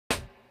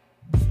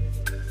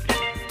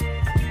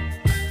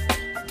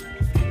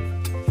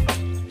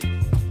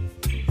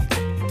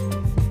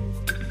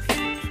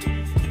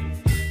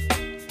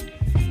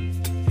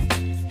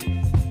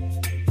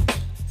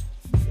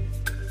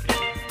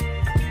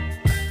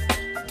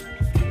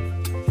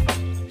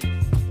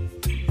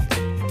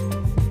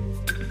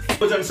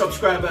viewers and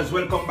subscribers,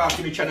 welcome back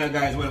to the channel,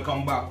 guys.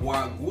 Welcome back.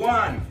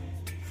 One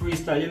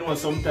freestyle. You know,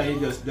 sometimes you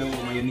just don't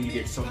when you need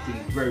it something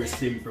very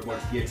simple, but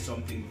get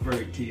something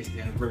very tasty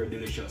and very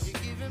delicious.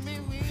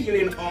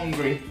 Feeling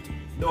hungry,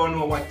 don't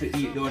know what to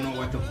eat, don't know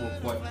what to cook,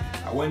 but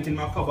I went in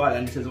my cupboard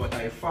and this is what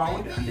I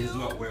found, and this is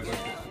what we're going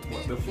to cook.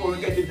 But before we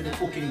get into the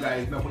cooking,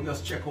 guys, now we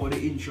just check out the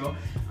intro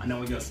and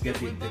then we just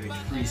get into it.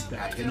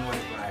 Freestyle, you know the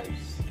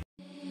vibes.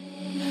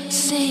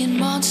 Seeing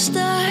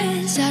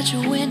monsters at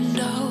your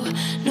window.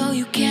 No,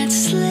 you can't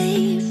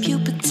sleep, you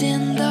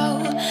pretend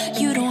though.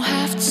 You don't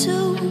have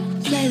to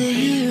play the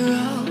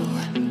hero,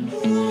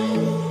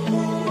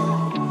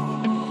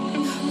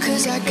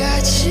 'cause I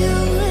got you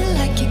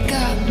like you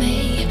got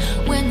me.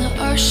 When the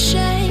earth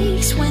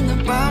shakes, when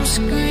the bombs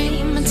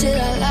scream, until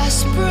our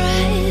last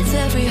breath,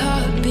 every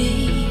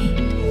heartbeat.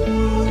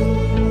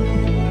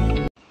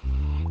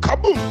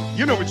 Kaboom!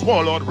 You know it's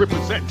Warlord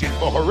representing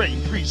for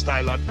Hurricane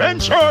Freestyle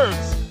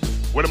Adventures.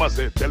 What am I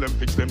saying? Tell them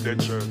fix them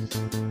dentures.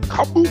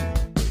 Kaboom!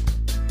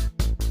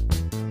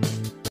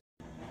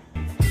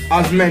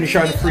 As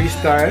mentioned,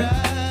 freestyle,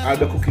 I'll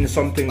be cooking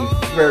something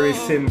very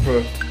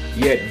simple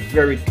yet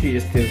very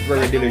tasty,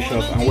 very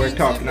delicious, and we're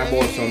talking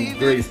about some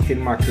Grace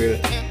Tin mackerel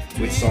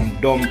with some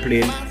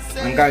dumpling.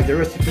 And guys, the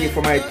recipe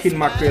for my tin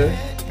mackerel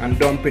and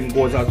dumpling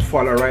goes as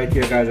follow right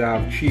here, guys. I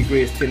have 3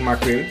 Grace Tin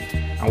mackerel,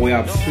 and we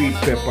have sweet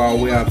pepper,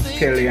 we have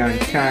scallion,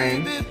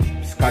 thyme,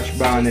 Scotch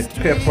bonnet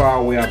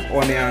pepper, we have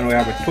onion, we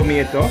have a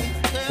tomato.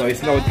 So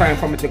it's now time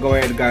for me to go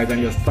ahead, guys,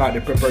 and just start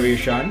the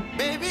preparation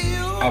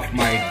of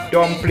my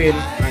dumpling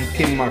and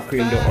tin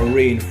mackerel the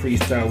Hurricane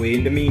freestyle way.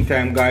 In the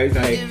meantime, guys,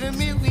 I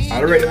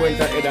already went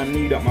ahead and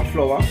knead up my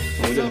flour,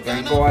 so we're just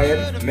going to go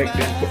ahead, make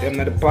them, put them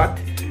in the pot,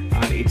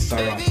 and it's a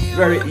wrap.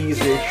 Very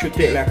easy, should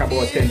take like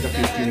about 10 to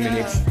 15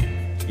 minutes.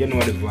 You know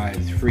the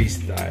vibes,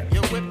 freestyle.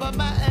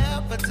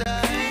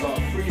 So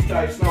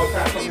freestyle, it's now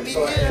time for me to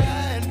go ahead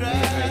and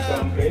make my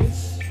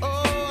dumplings.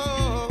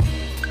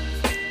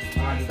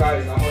 And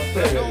guys, I must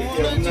tell you, if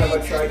you have never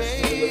tried this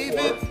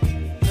before,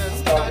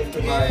 I'm talking to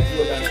my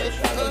viewers and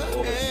subscribers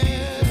overseas,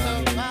 you know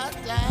what I mean,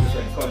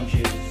 different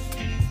countries.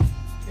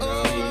 You know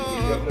what I mean? If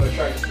you have never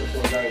tried this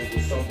before, guys,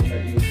 it's something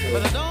that you should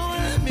consider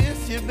trying.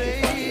 It's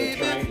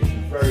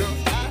very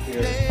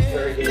easy,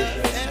 very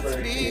delicious,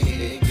 very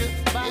tasty. We're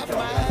talking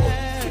about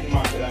tin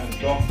mackerel and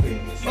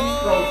dumpling. It's a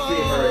crowd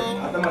favorite.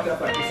 As a matter of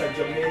fact, it's a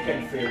Jamaican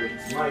favorite.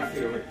 It's my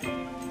favorite.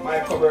 My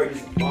cupboard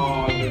is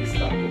always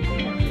stocked with tin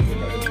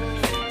mackerel.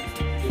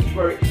 It's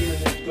very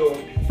easy to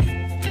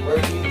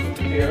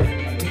prepare,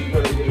 and it's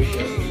very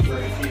delicious. It's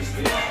very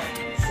tasty.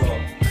 So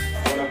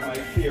one of my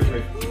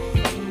favorite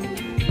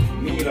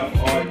meal of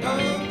all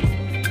time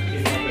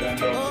is mackerel and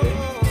dumpling.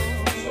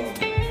 So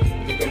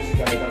as you can see,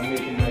 guys, I'm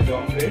making my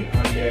dumpling,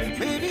 and then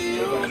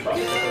we're going to start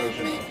the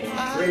preparation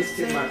of Grace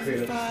Tin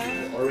mackerel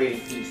or Hurricane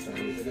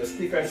freestyle. So just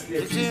stick and stay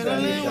freestyle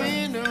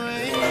nation.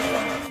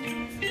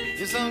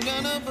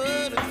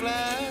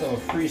 So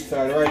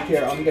freestyle right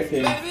here, I'm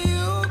getting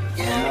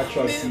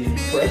natural season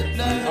prep,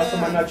 and after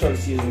my natural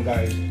season,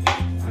 guys,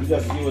 I'm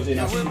just using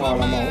a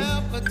small amount.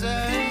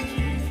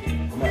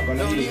 I'm not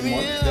gonna use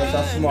much, just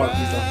a small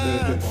piece of bell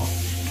pepper,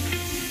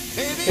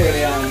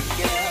 scallion,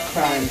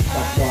 thyme,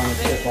 Scotch bonnet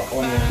pepper,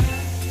 onion.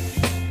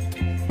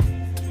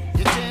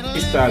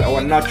 Freestyle,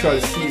 our natural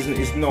season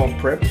is now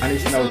prep, and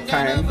it's now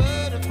time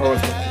for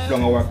us to put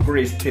down our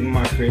Grace Tin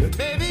mackerel.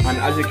 And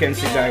as you can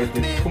see, guys,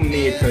 the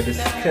tomato, the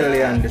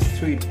scallion, the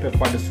sweet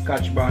pepper, the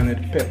Scotch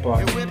bonnet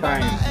pepper, the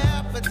thyme,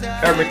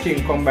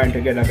 everything combined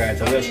together, guys.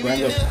 So we're just going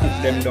to just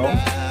cook them down,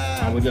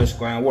 and we're just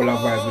going to roll a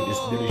vibe with this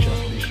delicious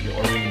dish, the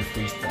Hurricane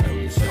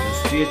freestyle. So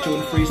just stay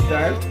tuned,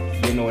 freestyle,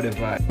 you know the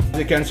vibe. As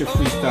you can see,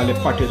 freestyle, the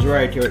pot is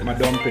right here with my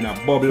dumpling a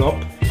bubble up,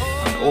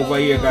 and over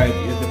here, guys,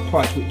 is the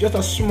pot with just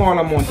a small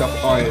amount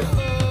of oil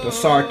to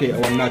saute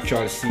our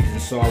natural season.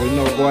 So I will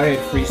now go ahead,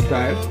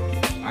 freestyle,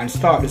 and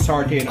start the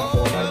sauteing of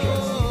our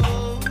natural season.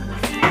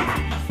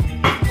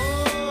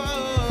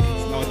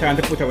 It's now time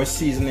to put our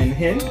seasoning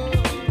in.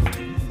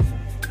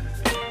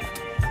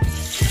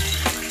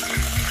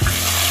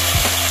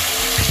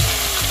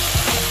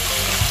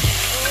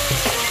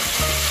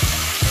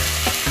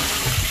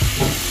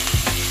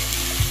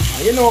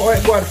 You know how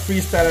it got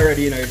freestyle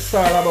already, you know, it's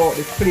all about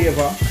the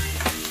flavor,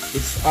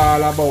 it's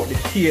all about the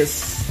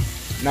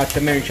taste, not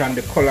to mention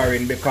the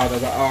coloring, because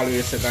as I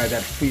always say, guys,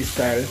 that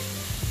freestyle,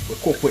 we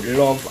cook with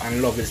love,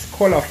 and love is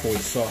colorful,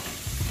 so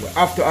we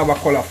have to have a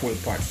colorful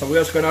pot. So we're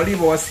just going to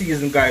leave our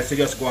season, guys, to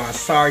just go and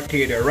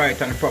saute the right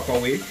and proper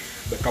way,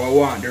 because we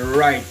want the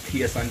right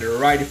taste and the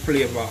right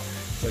flavor,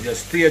 so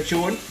just stay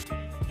tuned.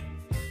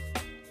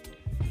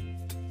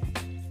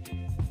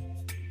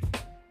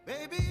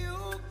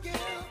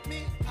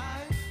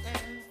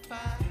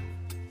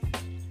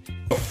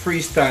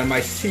 Freestyle,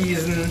 my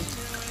season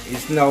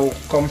is now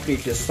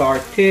completely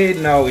sauteed.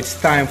 Now it's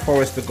time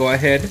for us to go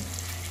ahead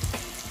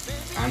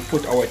and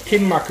put our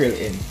tin mackerel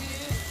in.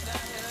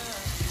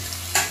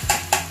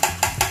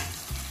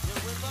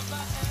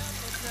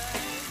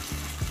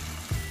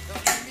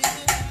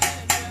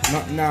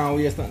 Not now,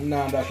 yes, not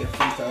now that you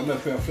freestyle. I'm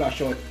not going to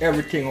flash out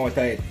everything out of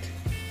it.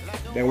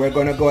 Then we're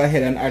gonna go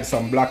ahead and add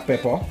some black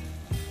pepper.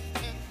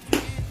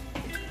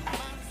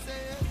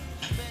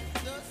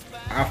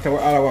 After we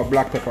add our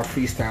black pepper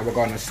freestyle, we're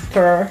gonna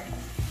stir.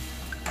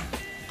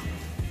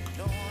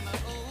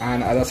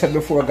 And as I said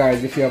before,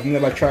 guys, if you have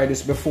never tried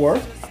this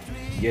before,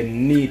 you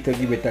need to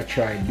give it a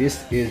try.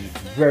 This is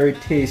very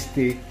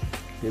tasty,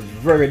 it's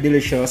very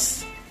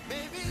delicious,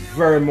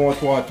 very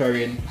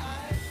mouth-watering.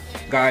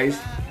 Guys,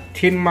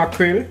 tin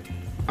mackerel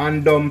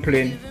and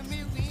dumpling,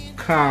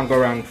 can't go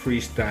wrong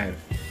freestyle.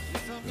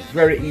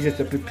 Very easy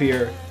to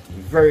prepare,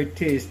 very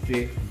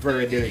tasty,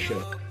 very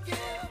delicious.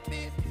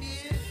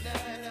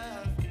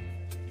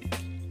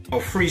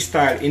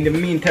 Freestyle, in the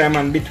meantime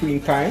and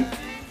between time,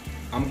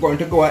 I'm going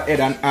to go ahead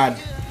and add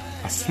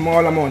a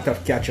small amount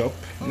of ketchup,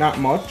 not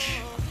much,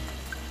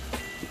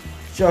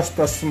 just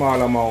a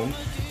small amount.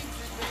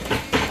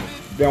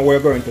 Then we're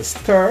going to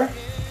stir.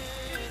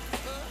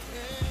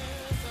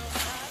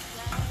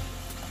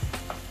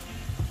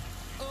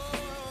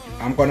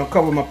 I'm going to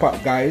cover my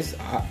pot, guys,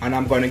 and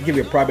I'm going to give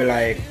it probably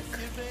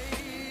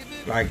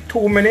like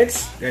 2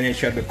 minutes, then it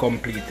should be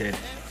completed.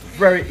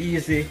 Very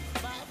easy,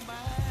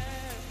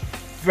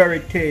 very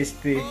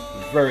tasty,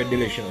 very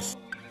delicious.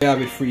 We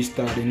have it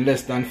freestyled in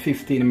less than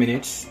 15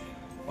 minutes.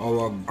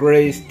 Our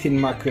Grace Tin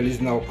mackerel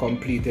is now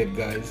completed,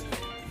 guys.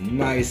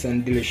 Nice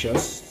and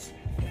delicious.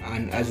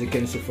 And as you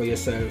can see for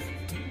yourself,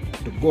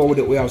 to go with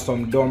it, we have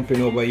some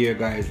dumpling over here,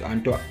 guys.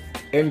 And to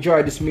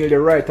enjoy this meal the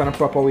right and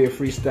proper way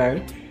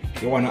freestyle,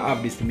 you want to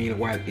have this meal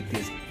while it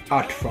is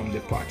hot from the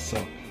pot.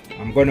 So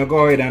I'm gonna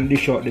go ahead and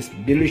dish out this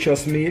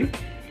delicious meal,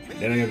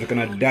 then I'm just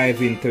gonna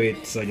dive into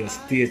it. So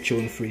just stay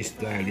tuned.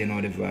 Freestyle, you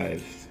know the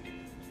vibes.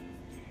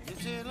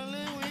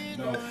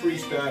 Now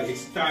freestyle,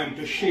 it's time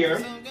to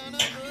share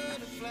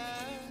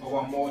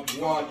our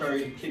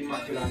mouth-watering tin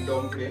mackerel and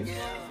dumpling.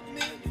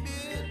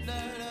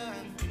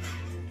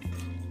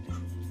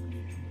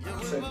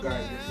 I said,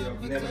 guys, if you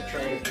have never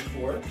tried it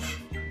before,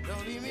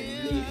 you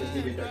need to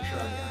give it a try.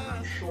 And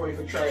I'm sure if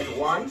you try it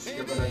once,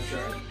 you're gonna try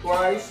it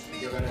twice,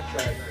 you're gonna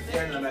try it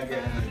again and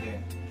again and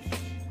again.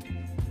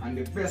 And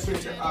the best way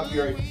to have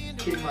your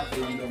tin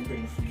mackerel and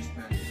dumpling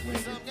freestyle is when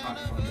it's hot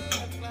from the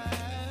pot.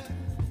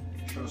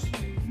 Trust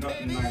me,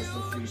 nothing nice to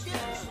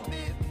freestyle. So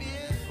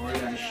go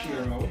ahead and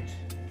share out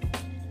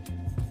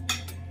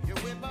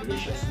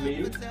delicious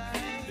meal.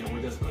 Then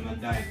we're just gonna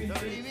dive into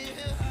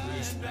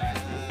freestyle.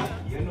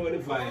 You know the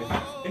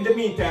vibe. In the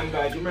meantime,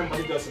 guys, remember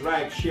to just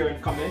like, share,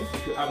 and comment.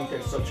 If you haven't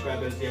hit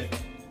subscribers yet,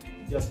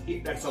 just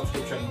hit that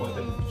subscription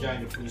button.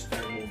 Join the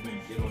freestyle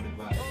movement. You know the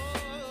vibe.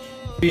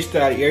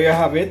 Freestyle, here you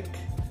have it.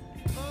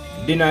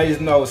 Dinner is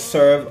now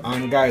served,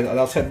 and guys, as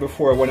I said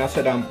before, when I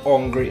said I'm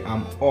hungry,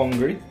 I'm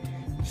hungry.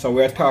 So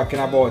we're talking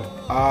about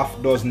half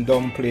dozen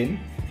dumpling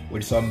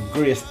with some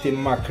Grace Tin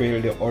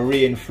mackerel the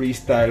Orion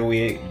freestyle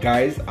way.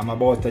 Guys, I'm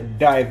about to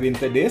dive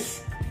into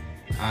this,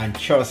 and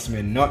trust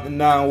me, nothing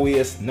non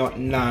waste,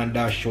 nothing non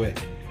dash way.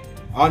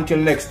 Until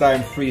next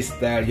time,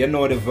 freestyle, you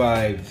know the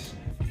vibes.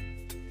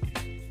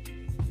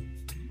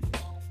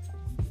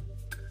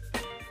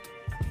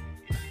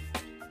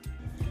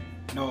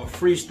 Now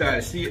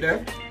freestyle, see it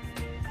there?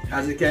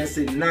 As you can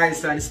see,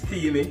 nice and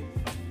steamy,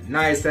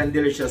 nice and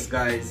delicious,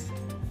 guys.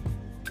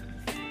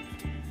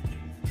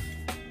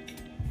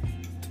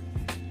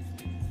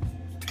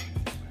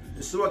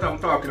 This is what I'm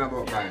talking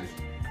about, guys.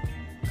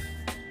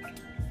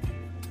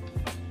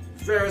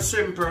 Very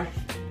simple,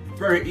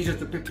 very easy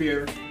to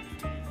prepare,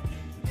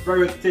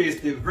 very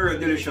tasty, very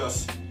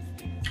delicious.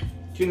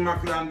 Tin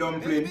mackerel and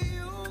dumpling,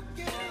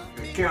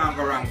 you can't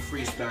go wrong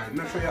freestyle.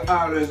 Make sure you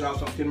always have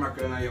some tin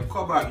mackerel in your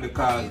cupboard,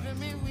 because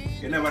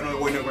you never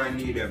know whenever you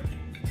need them.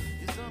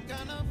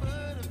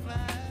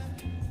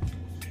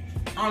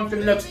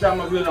 Until next time,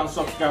 my viewers and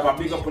subscribers,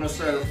 big up on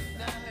yourself.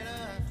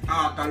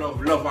 Heart of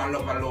love, love and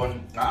love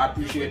alone. I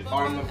appreciate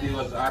all my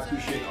viewers, I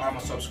appreciate all my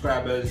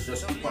subscribers.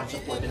 Just keep on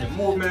supporting the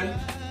movement.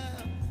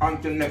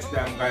 Until next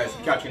time, guys,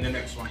 catch you in the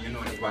next one. You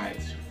know the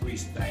vibes.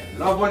 Freestyle.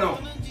 Love one up.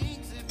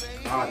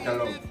 Heart of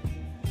love.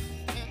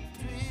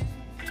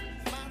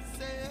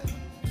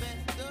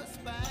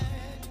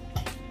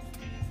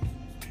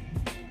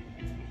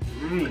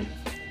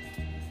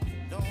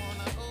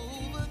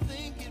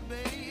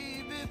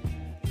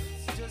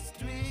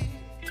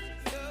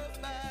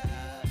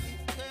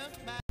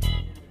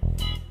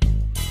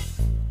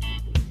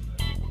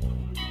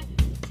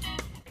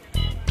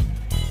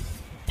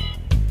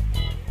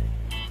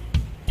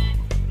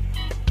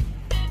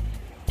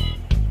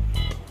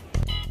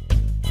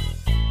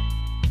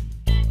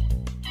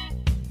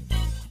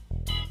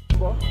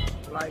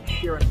 Like,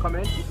 share, and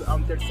comment. If you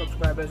haven't hit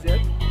subscribers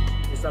yet,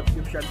 the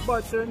subscription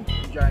button,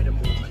 join the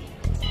movement.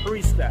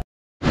 Freestyle.